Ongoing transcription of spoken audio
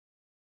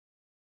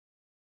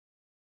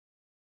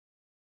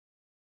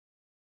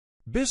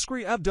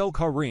Biskri Abdel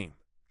Karim.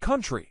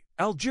 Country,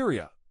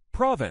 Algeria.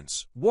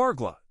 Province,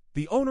 Wargla.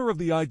 The owner of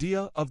the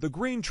idea of the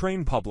green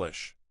train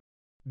publish.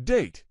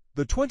 Date,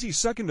 the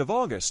 22nd of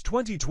August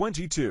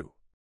 2022.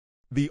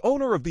 The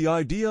owner of the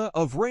idea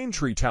of rain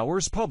tree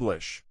towers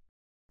publish.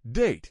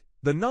 Date,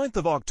 the 9th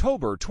of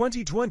October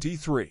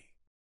 2023.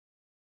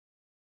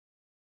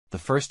 The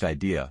first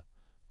idea,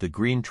 the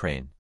green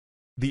train.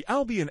 The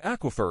Albion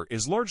aquifer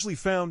is largely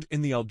found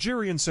in the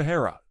Algerian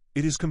Sahara.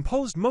 It is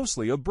composed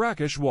mostly of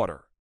brackish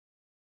water.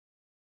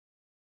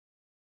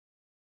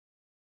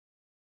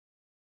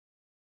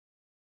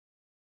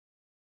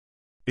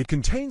 It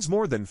contains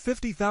more than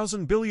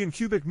 50,000 billion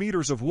cubic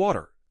meters of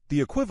water,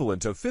 the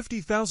equivalent of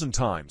 50,000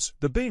 times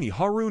the Beni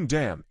Haroun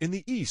Dam in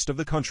the east of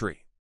the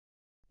country,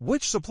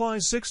 which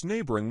supplies 6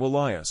 neighboring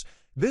wilayas.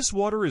 This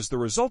water is the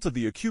result of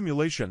the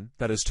accumulation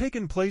that has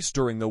taken place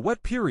during the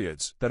wet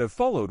periods that have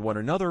followed one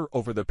another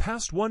over the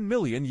past 1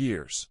 million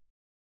years.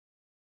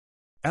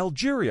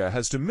 Algeria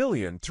has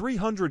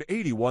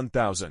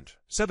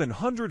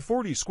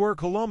 2,381,740 square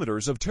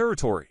kilometers of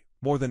territory,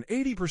 more than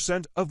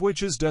 80% of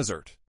which is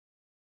desert.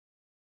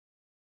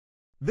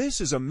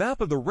 This is a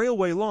map of the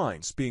railway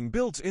lines being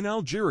built in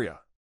Algeria.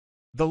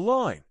 The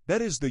line,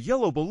 that is the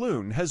yellow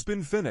balloon, has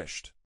been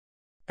finished,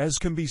 as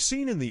can be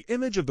seen in the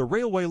image of the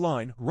railway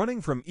line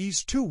running from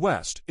east to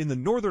west in the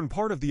northern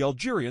part of the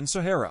Algerian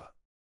Sahara.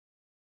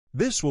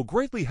 This will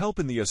greatly help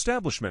in the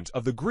establishment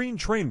of the Green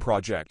Train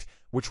project,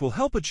 which will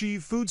help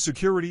achieve food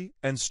security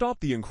and stop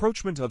the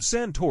encroachment of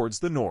sand towards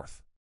the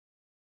north.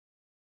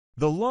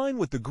 The line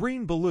with the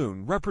green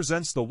balloon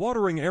represents the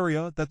watering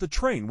area that the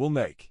train will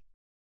make.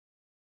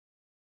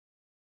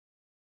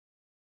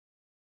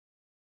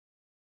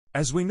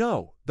 As we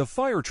know, the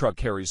fire truck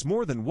carries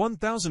more than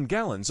 1,000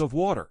 gallons of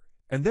water,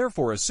 and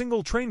therefore a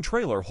single train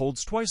trailer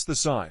holds twice the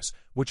size,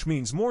 which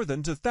means more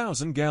than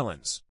 2,000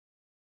 gallons.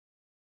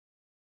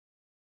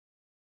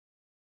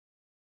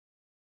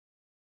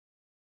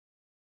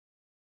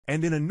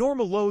 And in a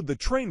normal load the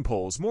train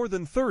pulls more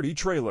than 30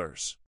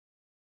 trailers.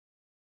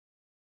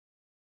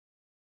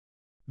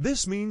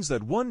 This means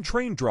that one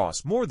train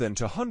draws more than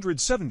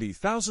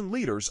 270,000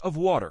 liters of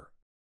water.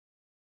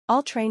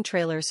 All train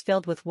trailers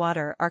filled with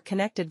water are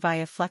connected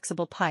via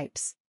flexible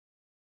pipes.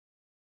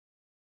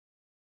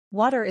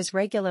 Water is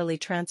regularly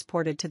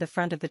transported to the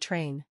front of the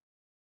train.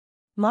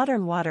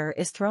 Modern water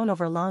is thrown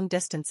over long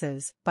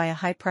distances by a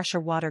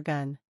high-pressure water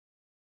gun.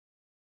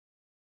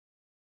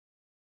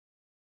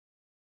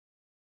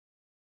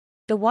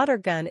 The water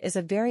gun is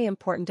a very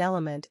important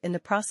element in the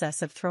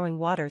process of throwing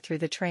water through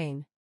the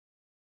train.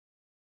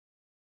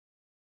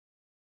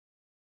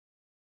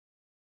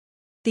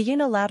 The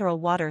unilateral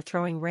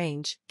water-throwing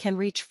range can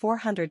reach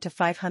 400 to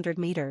 500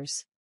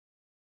 meters.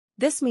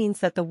 This means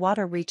that the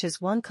water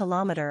reaches 1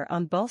 kilometer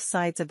on both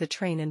sides of the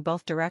train in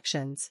both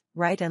directions,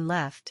 right and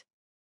left.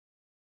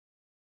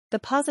 The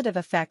positive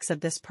effects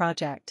of this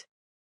project: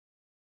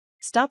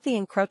 stop the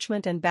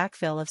encroachment and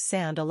backfill of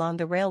sand along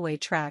the railway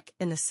track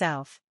in the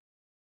south.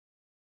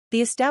 The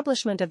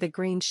establishment of the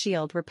green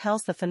shield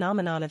repels the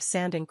phenomenon of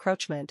sand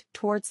encroachment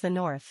towards the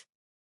north.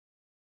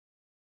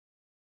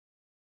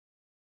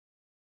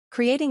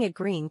 Creating a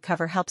green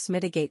cover helps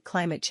mitigate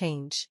climate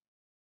change.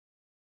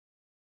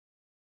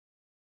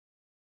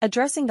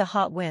 Addressing the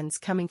hot winds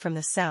coming from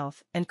the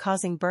south and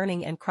causing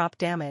burning and crop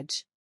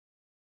damage.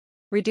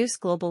 Reduce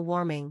global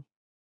warming.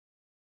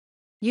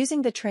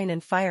 Using the train in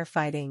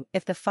firefighting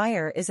if the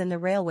fire is in the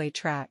railway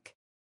track.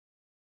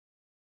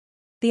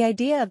 The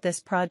idea of this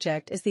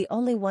project is the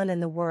only one in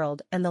the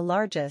world and the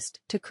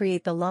largest to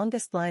create the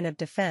longest line of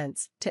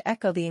defense to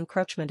echo the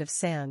encroachment of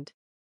sand.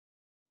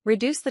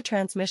 Reduce the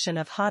transmission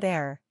of hot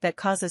air that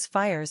causes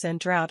fires and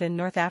drought in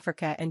North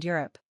Africa and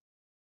Europe.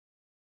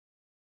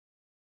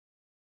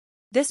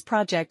 This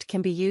project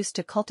can be used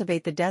to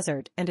cultivate the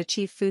desert and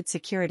achieve food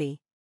security.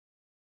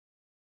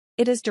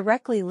 It is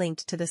directly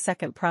linked to the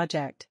second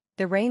project,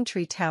 the rain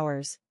tree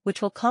towers,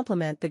 which will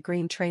complement the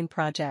Green Train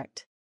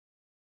project.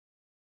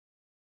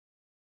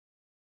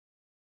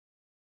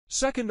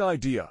 Second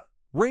idea,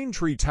 rain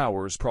tree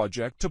towers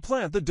project to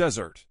plant the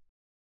desert.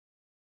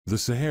 The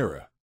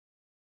Sahara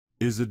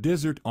is a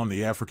desert on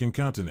the African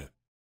continent,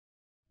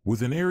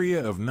 with an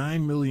area of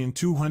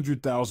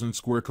 9,200,000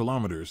 square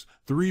kilometers,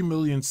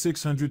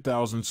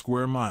 3,600,000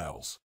 square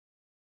miles.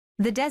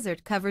 The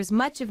desert covers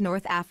much of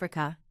North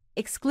Africa,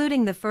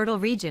 excluding the fertile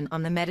region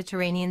on the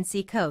Mediterranean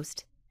Sea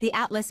coast, the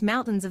Atlas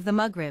Mountains of the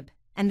Maghreb,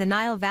 and the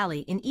Nile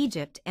Valley in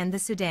Egypt and the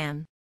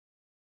Sudan.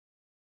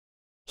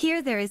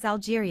 Here there is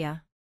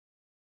Algeria.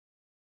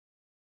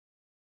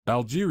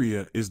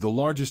 Algeria is the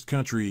largest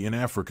country in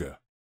Africa.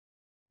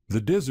 The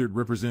desert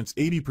represents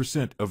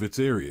 80% of its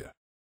area.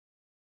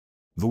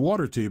 The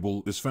water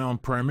table is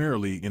found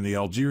primarily in the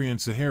Algerian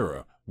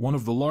Sahara, one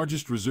of the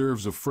largest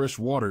reserves of fresh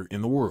water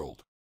in the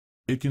world.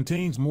 It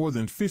contains more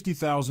than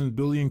 50,000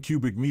 billion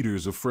cubic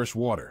meters of fresh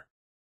water.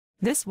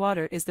 This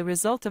water is the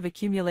result of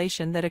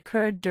accumulation that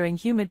occurred during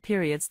humid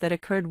periods that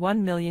occurred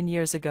 1 million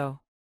years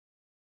ago.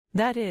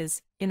 That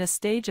is, in a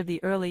stage of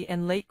the early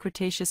and late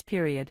Cretaceous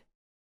period.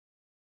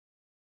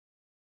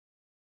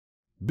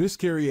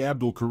 Biskari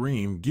Abdul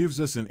Karim gives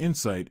us an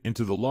insight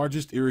into the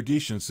largest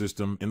irrigation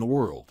system in the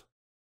world.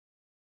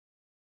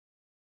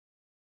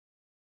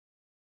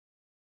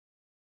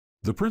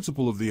 The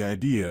principle of the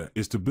idea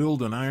is to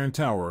build an iron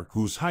tower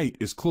whose height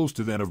is close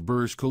to that of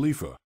Burj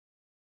Khalifa.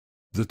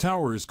 The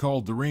tower is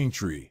called the rain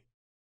tree.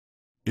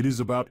 It is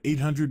about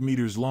 800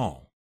 meters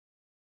long.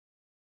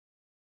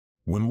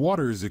 When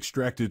water is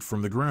extracted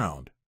from the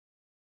ground,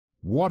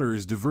 water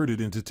is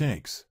diverted into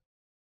tanks.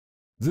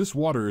 This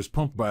water is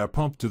pumped by a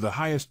pump to the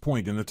highest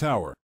point in the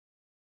tower.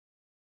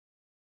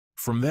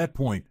 From that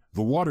point,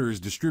 the water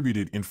is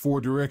distributed in 4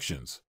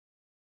 directions.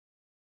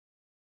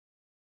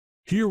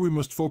 Here we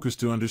must focus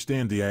to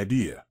understand the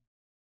idea.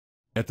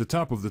 At the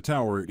top of the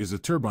tower is a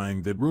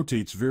turbine that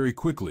rotates very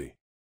quickly.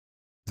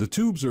 The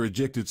tubes are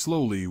ejected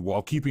slowly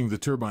while keeping the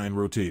turbine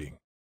rotating.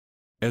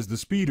 As the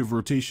speed of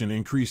rotation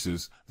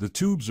increases, the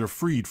tubes are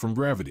freed from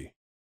gravity.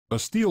 A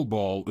steel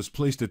ball is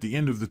placed at the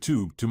end of the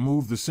tube to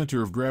move the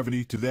center of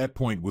gravity to that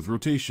point with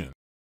rotation.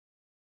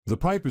 The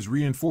pipe is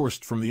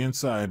reinforced from the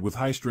inside with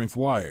high-strength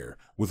wire,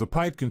 with a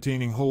pipe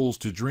containing holes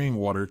to drain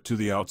water to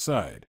the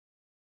outside.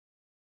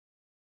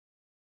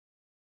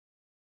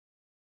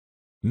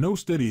 No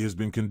study has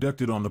been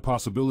conducted on the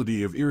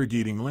possibility of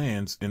irrigating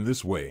lands in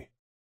this way.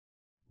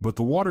 But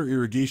the water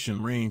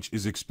irrigation range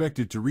is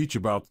expected to reach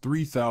about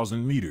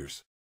 3,000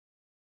 meters.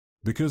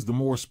 Because the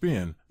more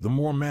spin, the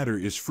more matter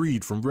is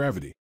freed from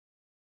gravity.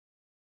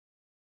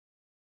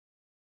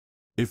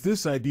 If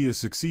this idea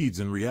succeeds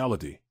in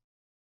reality,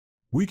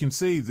 we can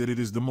say that it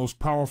is the most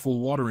powerful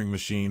watering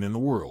machine in the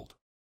world.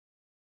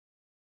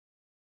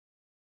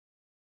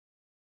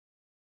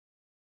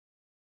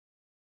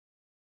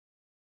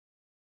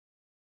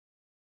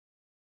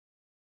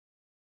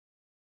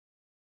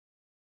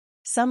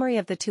 Summary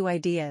of the 2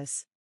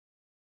 ideas.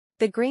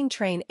 The green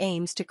train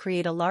aims to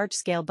create a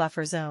large-scale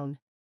buffer zone.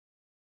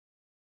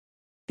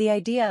 The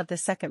idea of the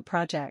second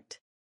project.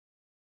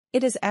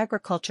 It is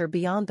agriculture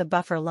beyond the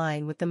buffer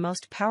line with the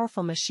most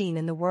powerful machine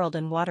in the world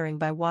and watering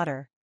by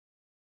water.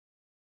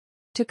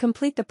 To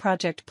complete the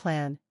project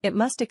plan, it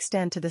must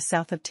extend to the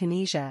south of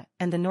Tunisia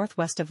and the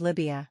northwest of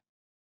Libya.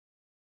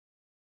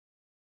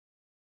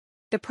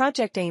 The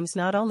project aims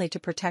not only to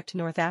protect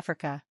North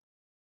Africa,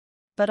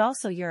 but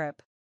also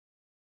Europe.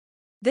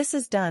 This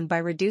is done by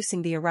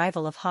reducing the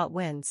arrival of hot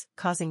winds,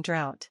 causing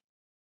drought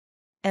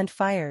and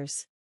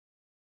fires,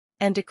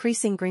 and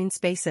decreasing green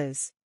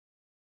spaces.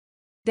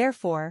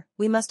 Therefore,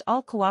 we must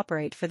all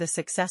cooperate for the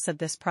success of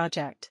this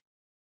project.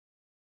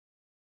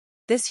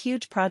 This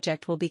huge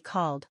project will be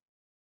called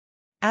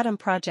Atom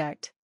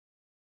Project.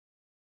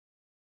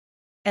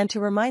 And to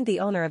remind the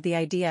owner of the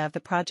idea of the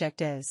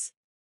project is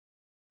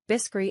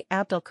Biskari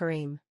Abdul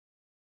Karim.